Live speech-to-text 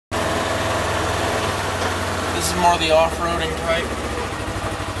This is more the off-roading type.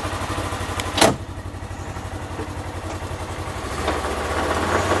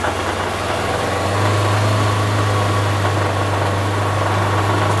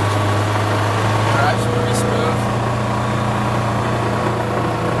 Drives pretty smooth.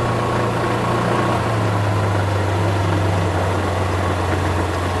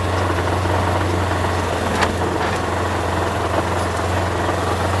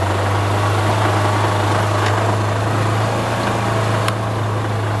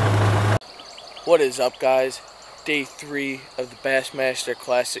 What is up, guys? Day 3 of the Bassmaster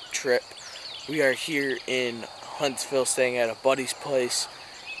Classic trip. We are here in Huntsville, staying at a buddy's place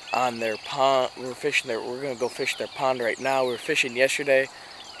on their pond. We're fishing there. We're gonna go fish their pond right now. We were fishing yesterday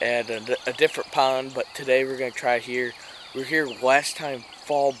at a different pond, but today we're gonna try here. We were here last time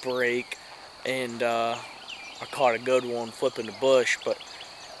fall break, and I caught a good one flipping the bush. But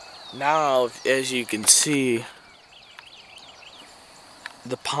now, as you can see,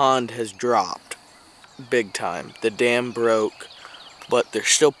 the pond has dropped big time. The dam broke, but there's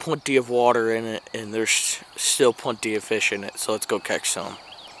still plenty of water in it, and there's still plenty of fish in it, so let's go catch some.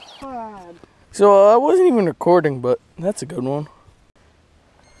 So I wasn't even recording, but that's a good one.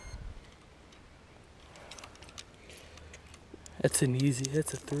 That's an easy,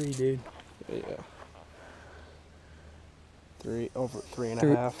 that's a 3, dude. Yeah. 3, over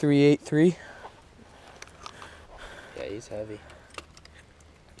 3.5. 383. Yeah, he's heavy.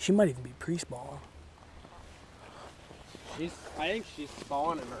 She might even be pre-spawning. I think she's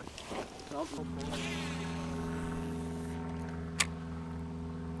spawning her.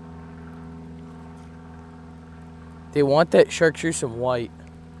 They want that chartreuse and white.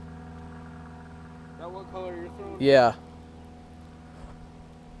 Is that what color you're throwing? Yeah.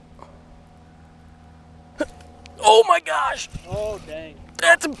 Oh my gosh! Oh, dang.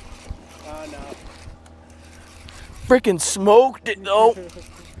 That's a Oh, no. freaking smoked it. Oh,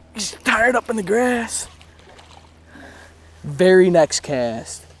 he's tied up in the grass. Very next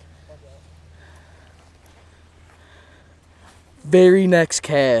cast. Very next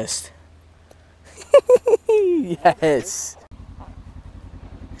cast. Yes.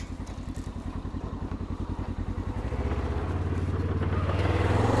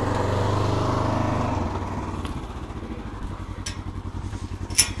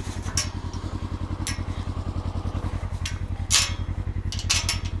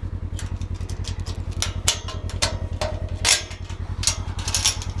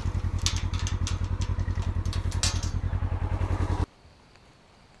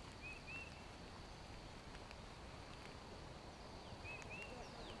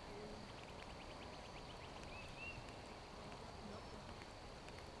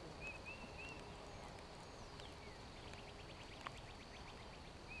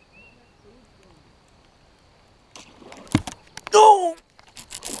 Oh!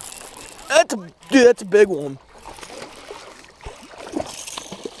 That's a big one.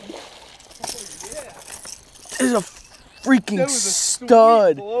 This is a freaking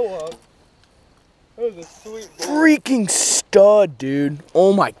stud. Blow up. That was a sweet blow up. Freaking stud, dude.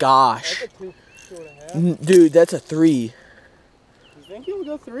 Oh my gosh. That's a 2.5. Dude, that's a 3. You think he'll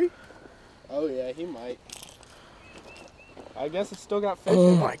go 3? Oh yeah, he might. I guess it's still got fish.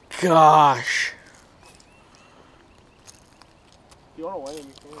 Oh my gosh. If you want to weigh him,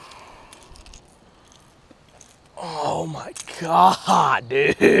 you can. Oh my god,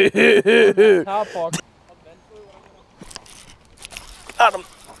 dude. Top Got him.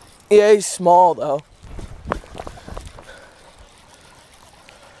 Yeah, he's small though.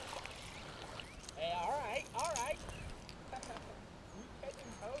 Hey, alright, alright.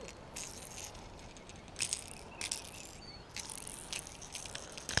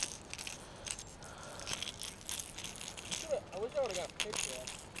 I wish I would have got a picture of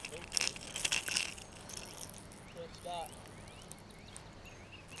it.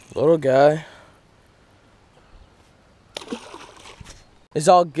 Little guy. Is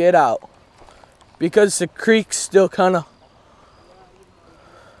all get out. Because the creek's still kind of...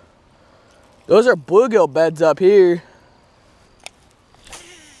 Those are bluegill beds up here.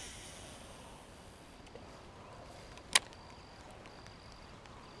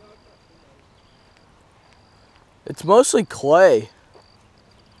 It's mostly clay.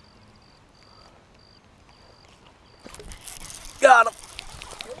 Got him.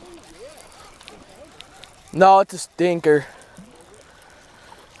 No, it's a stinker.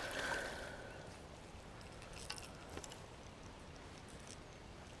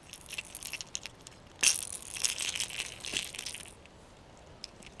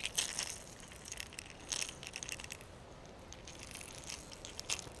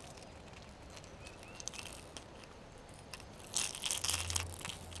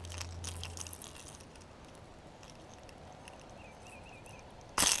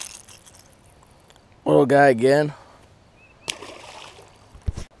 little guy again.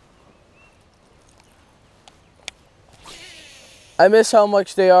 I miss how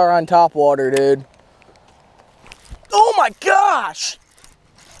much they are on top water, dude. Oh my gosh!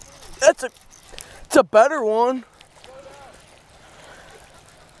 It's a better one.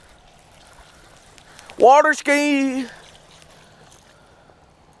 Water ski.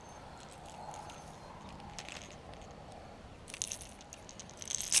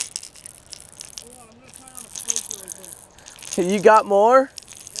 You got more?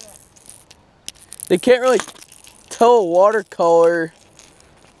 Yeah. They can't really tell a watercolor,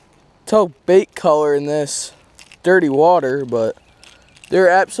 tell bait color in this dirty water, but they're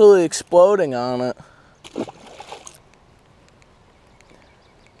absolutely exploding on it.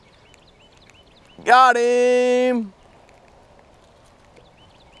 Got him!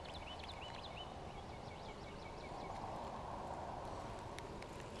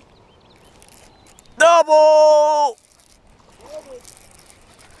 Double!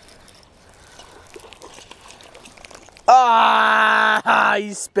 Ah,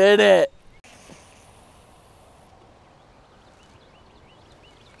 you spit it.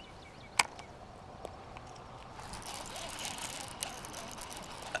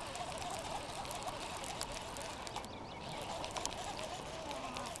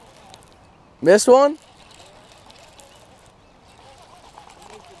 Missed one?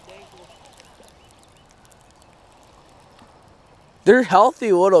 They're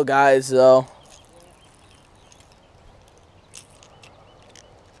healthy little guys though.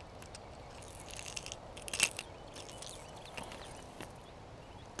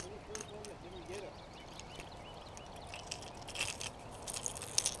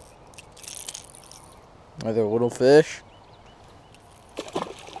 Are there little fish?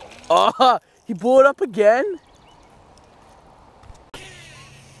 Oh, he blew it up again?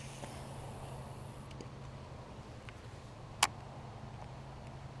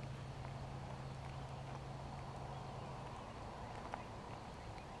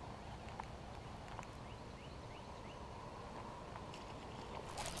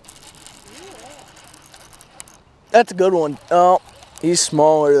 That's a good one. Oh, he's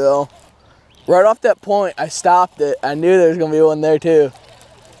smaller though. Right off that point, I stopped it. I knew there was gonna be one there too.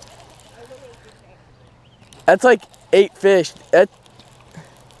 That's like 8 fish. That's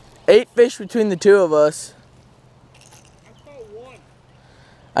 8 fish between the two of us. I caught 1.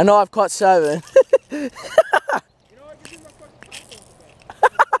 I know I've caught 7. You know, I can do my fucking tackle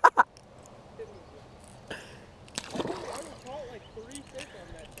today. I caught like 3 fish on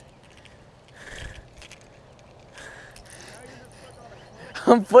that thing. Now you're just stuck on a clinic.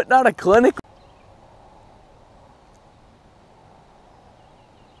 I'm putting out a clinic.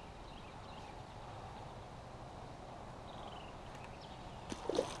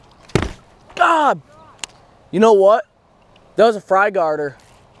 God! You know what? That was a fry garter.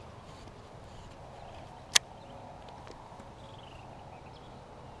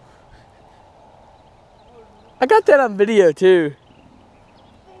 I got that on video too.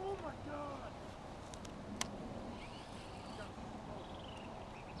 Oh my god!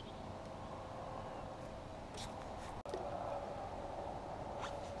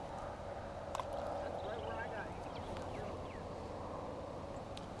 That's right where I got it.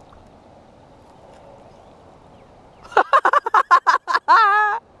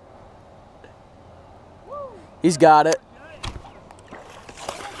 He's got it.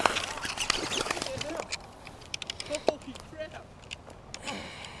 Holy crap!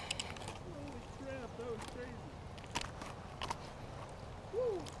 Holy crap, that was crazy.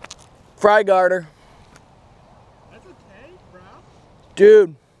 Woo. Fry garter. That's okay, bro.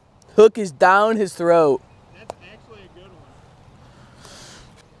 Dude, hook is down his throat. That's actually a good one.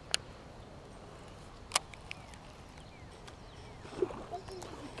 Oh my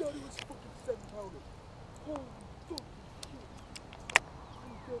god, it was fucking 7-pounder. Holy fucking shit.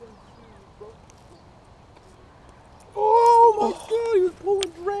 Bro. Oh my god, he was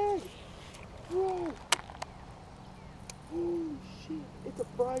pulling drag. Bro. Holy shit, it's a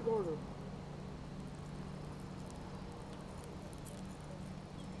fry garter.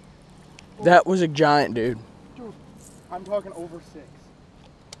 That was a giant, dude. Dude, I'm talking over 6.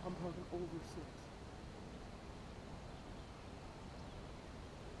 I'm talking over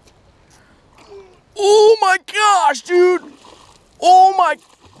 6. Oh my gosh, dude! Oh my...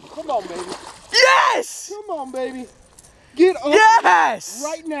 Come on, baby. Yes! Come on, baby. Get up Yes! here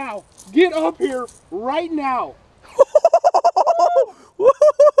right now. Get up here right now.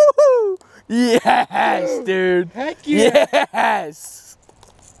 Yes, dude. Heck yeah. Yes.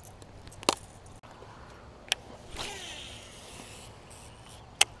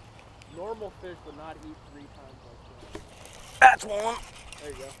 Normal fish would not eat That's one.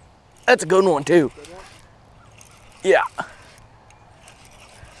 There you go. That's a good one too. Good one? Yeah.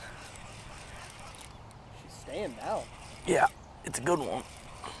 She's staying down. Yeah, it's a good one.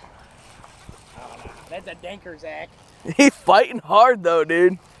 Oh, no. That's a danker, Zach. He's fighting hard though,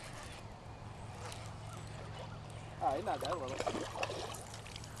 dude. Oh, he's not that little.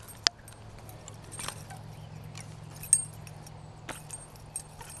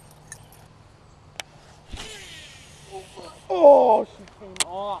 Oh, she came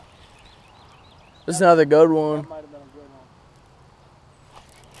off. This is another good one. That might have been a good one.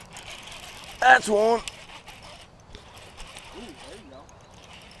 That's one. Ooh, there you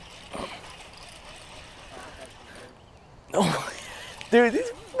go. Oh, dude,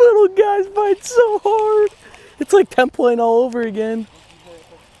 these little guys bite so hard. It's like templating all over again.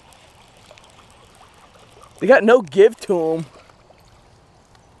 They got no give to them.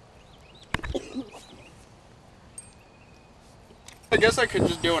 I guess I could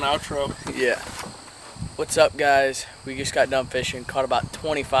just do an outro. Yeah. What's up, guys? We just got done fishing. Caught about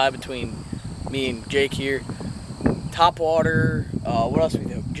 25 between me and Jake here. Top water. What else we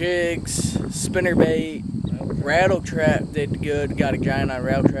do? Jigs, spinnerbait, rattle trap did good. Got a giant on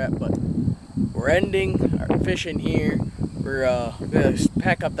rattle trap, but we're ending our fishing here. We're gonna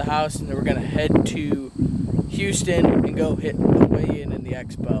pack up the house and then we're gonna head to Houston and go hit the weigh-in and the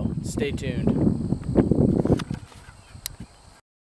expo. Stay tuned.